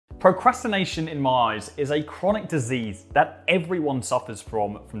Procrastination, in my eyes, is a chronic disease that everyone suffers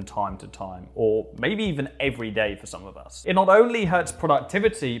from time to time, or maybe even every day for some of us. It not only hurts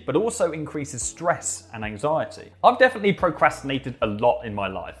productivity, but also increases stress and anxiety. I've definitely procrastinated a lot in my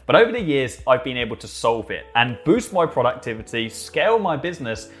life, but over the years, I've been able to solve it and boost my productivity, scale my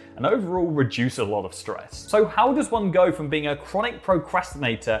business, and overall reduce a lot of stress. So how does one go from being a chronic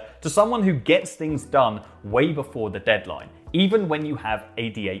procrastinator to someone who gets things done way before the deadline, even when you have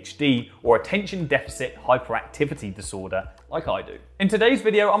ADHD or attention deficit hyperactivity disorder like I do? In today's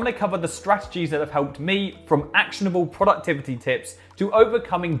video, I'm going to cover the strategies that have helped me, from actionable productivity tips to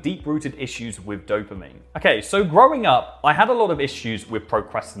overcoming deep-rooted issues with dopamine. Okay, so growing up, I had a lot of issues with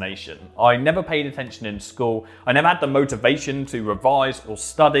procrastination. I never paid attention in school. I never had the motivation to revise or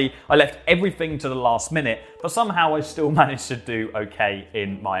study. I left everything to the last minute, but somehow I still managed to do okay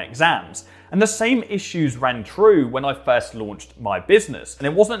in my exams. And the same issues ran true when I first launched my business. And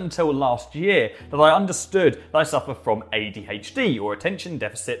it wasn't until last year that I understood that I suffer from ADHD, or attention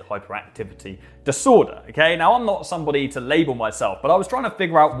deficit hyperactivity disorder. Okay, now I'm not somebody to label myself, but I was trying to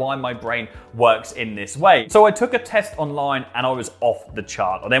figure out why my brain works in this way. So I took a test online and I was off the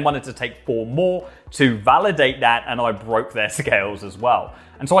chart. I then wanted to take 4 more to validate that, and I broke their scales as well.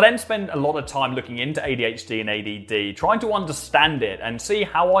 And so I then spent a lot of time looking into ADHD and ADD, trying to understand it and see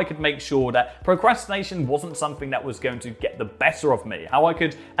how I could make sure that procrastination wasn't something that was going to get the better of me, how I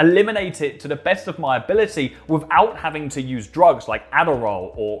could eliminate it to the best of my ability without having to use drugs like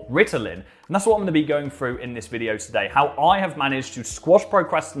Adderall or Ritalin. And that's what I'm going to be going through in this video today, how I have managed to squash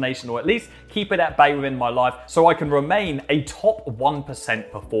procrastination, or at least keep it at bay within my life, so I can remain a top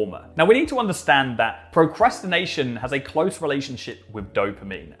 1% performer. Now, we need to understand that procrastination has a close relationship with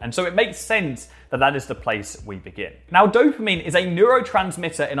dopamine, and so it makes sense that that is the place we begin. Now, dopamine is a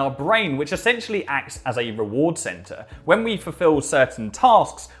neurotransmitter in our brain which essentially acts as a reward center. When we fulfill certain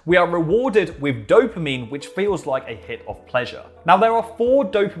tasks, we are rewarded with dopamine, which feels like a hit of pleasure. Now, there are 4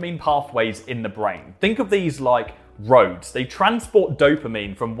 dopamine pathways in the brain. Think of these like roads. They transport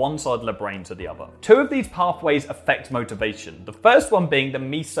dopamine from one side of the brain to the other. 2 of these pathways affect motivation. The first one being the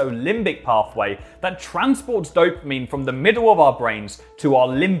mesolimbic pathway that transports dopamine from the middle of our brains to our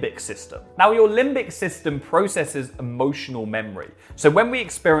limbic system. Now, your limbic system processes emotional memory. So when we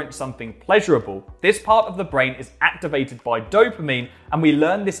experience something pleasurable, this part of the brain is activated by dopamine, and we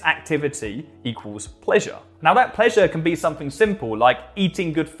learn this activity equals pleasure. Now, that pleasure can be something simple like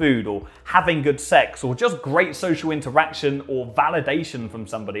eating good food, or having good sex, or just great social interaction or validation from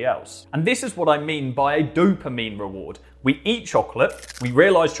somebody else. And this is what I mean by a dopamine reward. We eat chocolate, we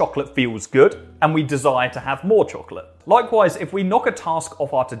realize chocolate feels good, and we desire to have more chocolate. Likewise, if we knock a task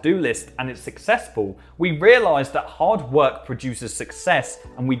off our to-do list and it's successful, we realize that hard work produces success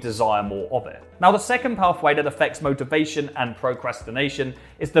and we desire more of it. Now, the second pathway that affects motivation and procrastination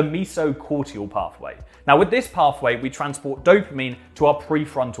is the mesocortical pathway. Now, with this pathway, we transport dopamine to our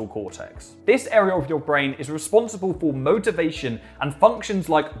prefrontal cortex. This area of your brain is responsible for motivation and functions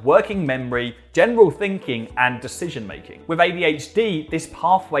like working memory, general thinking, and decision making. With ADHD, this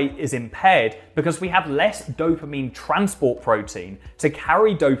pathway is impaired because we have less dopamine transport protein to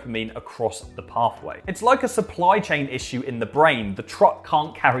carry dopamine across the pathway. It's like a supply chain issue in the brain. The truck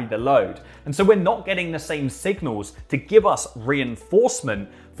can't carry the load. And so we're not getting the same signals to give us reinforcement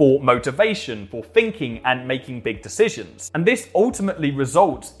for motivation, for thinking and making big decisions. And this ultimately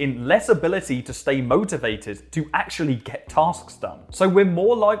results in less ability to stay motivated to actually get tasks done. So we're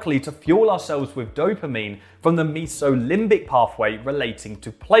more likely to fuel ourselves with dopamine from the mesolimbic pathway relating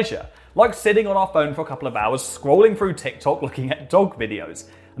to pleasure, like sitting on our phone for a couple of hours, scrolling through TikTok, looking at dog videos.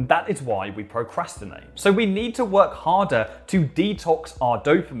 And that is why we procrastinate. So we need to work harder to detox our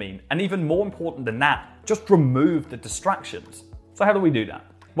dopamine, and even more important than that, just remove the distractions. So how do we do that?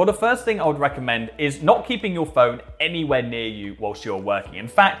 Well, the first thing I would recommend is not keeping your phone anywhere near you whilst you're working. In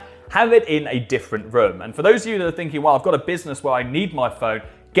fact, have it in a different room. And for those of you that are thinking, well, I've got a business where I need my phone,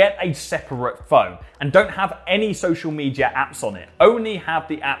 get a separate phone and don't have any social media apps on it. Only have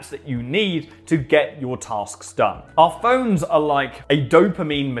the apps that you need to get your tasks done. Our phones are like a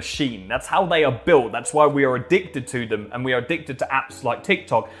dopamine machine. That's how they are built. That's why we are addicted to them, and we are addicted to apps like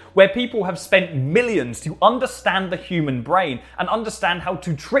TikTok, where people have spent millions to understand the human brain and understand how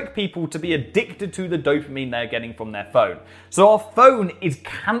to trick people to be addicted to the dopamine they're getting from their phone. So our phone is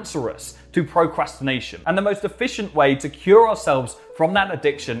cancerous to procrastination. And the most efficient way to cure ourselves from that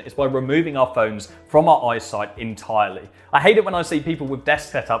addiction is by removing our phones from our eyesight entirely. I hate it when I see people with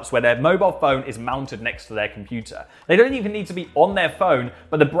desk setups where their mobile phone is mounted next to their computer. They don't even need to be on their phone,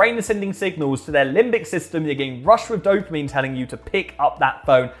 but the brain is sending signals to their limbic system. You're getting rushed with dopamine telling you to pick up that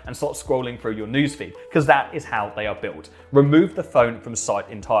phone and start scrolling through your newsfeed, because that is how they are built. Remove the phone from sight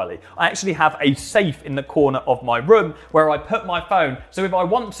entirely. I actually have a safe in the corner of my room where I put my phone, so if I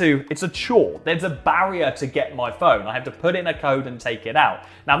want to, it's a chore. There's a barrier to get my phone. I have to put in a code and take it out.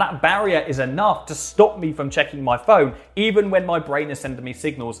 Now that barrier is enough to stop me from checking my phone, even when my brain is sending me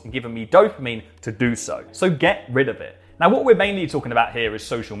signals and giving me dopamine to do so. So get rid of it. Now what we're mainly talking about here is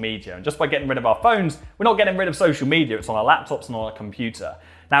social media, and just by getting rid of our phones, we're not getting rid of social media, it's on our laptops and on our computer.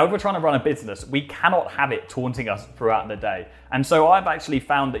 Now, if we're trying to run a business, we cannot have it taunting us throughout the day. And so I've actually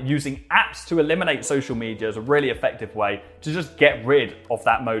found that using apps to eliminate social media is a really effective way to just get rid of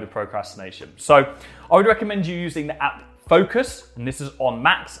that mode of procrastination. So I would recommend you using the app Focus, and this is on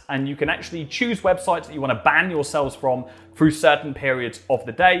Macs, and you can actually choose websites that you want to ban yourselves from through certain periods of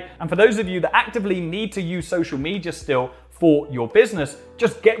the day. And for those of you that actively need to use social media still for your business,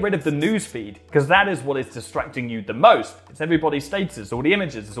 just get rid of the news feed, because that is what is distracting you the most. It's everybody's statuses, all the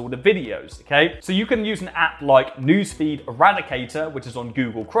images, it's all the videos, okay? So you can use an app like Newsfeed Eradicator, which is on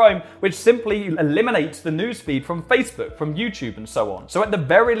Google Chrome, which simply eliminates the newsfeed from Facebook, from YouTube, and so on. So at the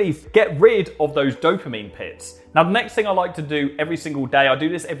very least, get rid of those dopamine pits. Now, the next thing I like to do every single day, I do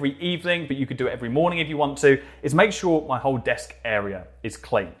this every evening, but you could do it every morning if you want to, is make sure my whole desk area is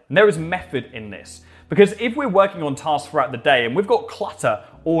clean. And there is method in this. Because if we're working on tasks throughout the day and we've got clutter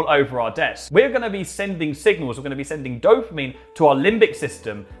all over our desk, we're going to be sending signals, we're going to be sending dopamine to our limbic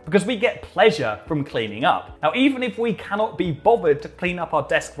system because we get pleasure from cleaning up. Now, even if we cannot be bothered to clean up our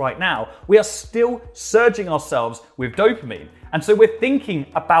desk right now, we are still surging ourselves with dopamine. And so we're thinking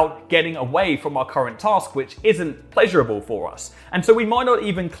about getting away from our current task, which isn't pleasurable for us. And so we might not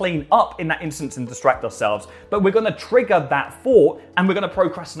even clean up in that instance and distract ourselves, but we're going to trigger that thought and we're going to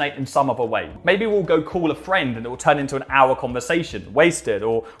procrastinate in some other way. Maybe we'll go call a friend and it will turn into an hour conversation, wasted,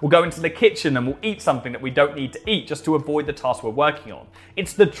 or we'll go into the kitchen and we'll eat something that we don't need to eat just to avoid the task we're working on.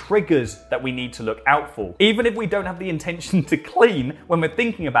 It's the triggers that we need to look out for. Even if we don't have the intention to clean when we're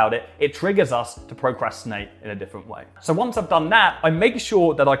thinking about it, it triggers us to procrastinate in a different way. So once I've done that, I make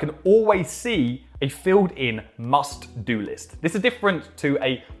sure that I can always see a filled-in must-do list. This is different to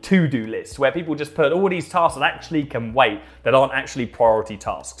a to-do list where people just put all these tasks that actually can wait, that aren't actually priority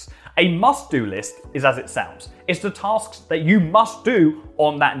tasks. A must-do list is as it sounds. It's the tasks that you must do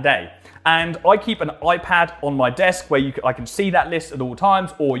on that day. And I keep an iPad on my desk where I can see that list at all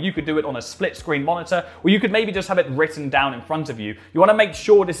times, or you could do it on a split screen monitor, or you could maybe just have it written down in front of you. You want to make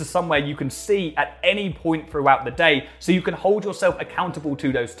sure this is somewhere you can see at any point throughout the day so you can hold yourself accountable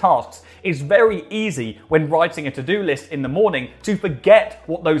to those tasks. It's very easy when writing a to-do list in the morning to forget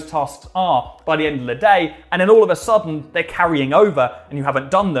what those tasks are by the end of the day, and then all of a sudden they're carrying over and you haven't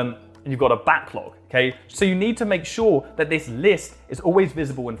done them and you've got a backlog. Okay, so you need to make sure that this list is always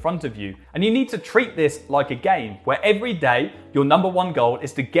visible in front of you. And you need to treat this like a game where every day your number one goal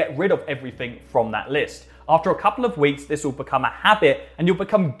is to get rid of everything from that list. After a couple of weeks, this will become a habit and you'll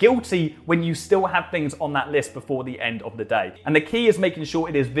become guilty when you still have things on that list before the end of the day. And the key is making sure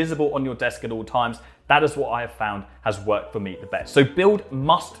it is visible on your desk at all times. That is what I have found has worked for me the best. So build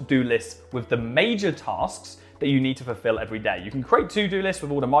must-do lists with the major tasks that you need to fulfill every day. You can create to-do lists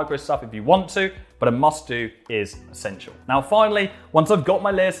with all the micro stuff if you want to, but a must-do is essential. Now finally, once I've got my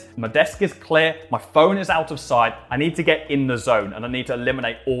list, my desk is clear, my phone is out of sight, I need to get in the zone and I need to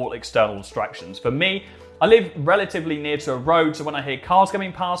eliminate all external distractions. For me, I live relatively near to a road, so when I hear cars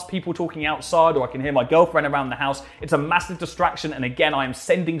coming past, people talking outside, or I can hear my girlfriend around the house, it's a massive distraction, and again, I am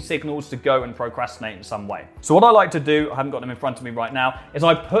sending signals to go and procrastinate in some way. So what I like to do, I haven't got them in front of me right now, is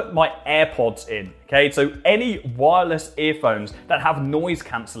I put my AirPods in, okay? So any wireless earphones that have noise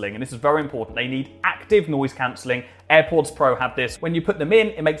cancelling, and this is very important, they need active noise cancelling. AirPods Pro have this. When you put them in,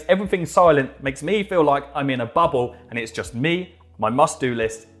 it makes everything silent, makes me feel like I'm in a bubble, and it's just me, my must-do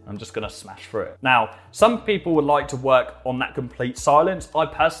list, I'm just gonna smash through it. Now, some people would like to work on that complete silence. I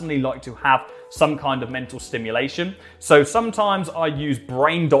personally like to have some kind of mental stimulation. So sometimes I use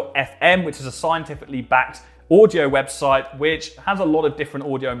Brain.fm, which is a scientifically backed audio website which has a lot of different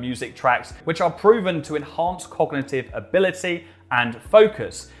audio and music tracks which are proven to enhance cognitive ability and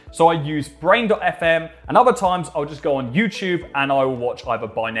focus. So I use Brain.fm, and other times I'll just go on YouTube and I will watch either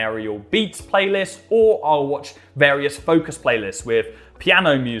binaural beats playlists or I'll watch various focus playlists with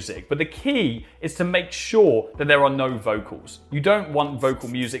piano music, but the key is to make sure that there are no vocals. You don't want vocal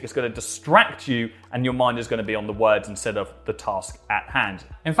music that's going to distract you and your mind is going to be on the words instead of the task at hand.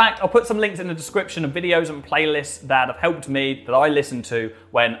 In fact, I'll put some links in the description of videos and playlists that have helped me, that I listen to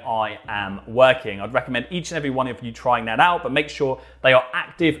when I am working. I'd recommend each and every one of you trying that out, but make sure they are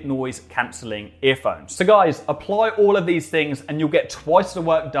active noise cancelling earphones. So guys, apply all of these things and you'll get twice the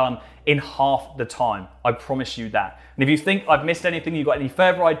work done in half the time. I promise you that. And if you think I've missed anything, you've got any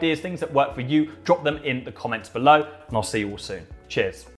further ideas, things that work for you, drop them in the comments below, and I'll see you all soon. Cheers.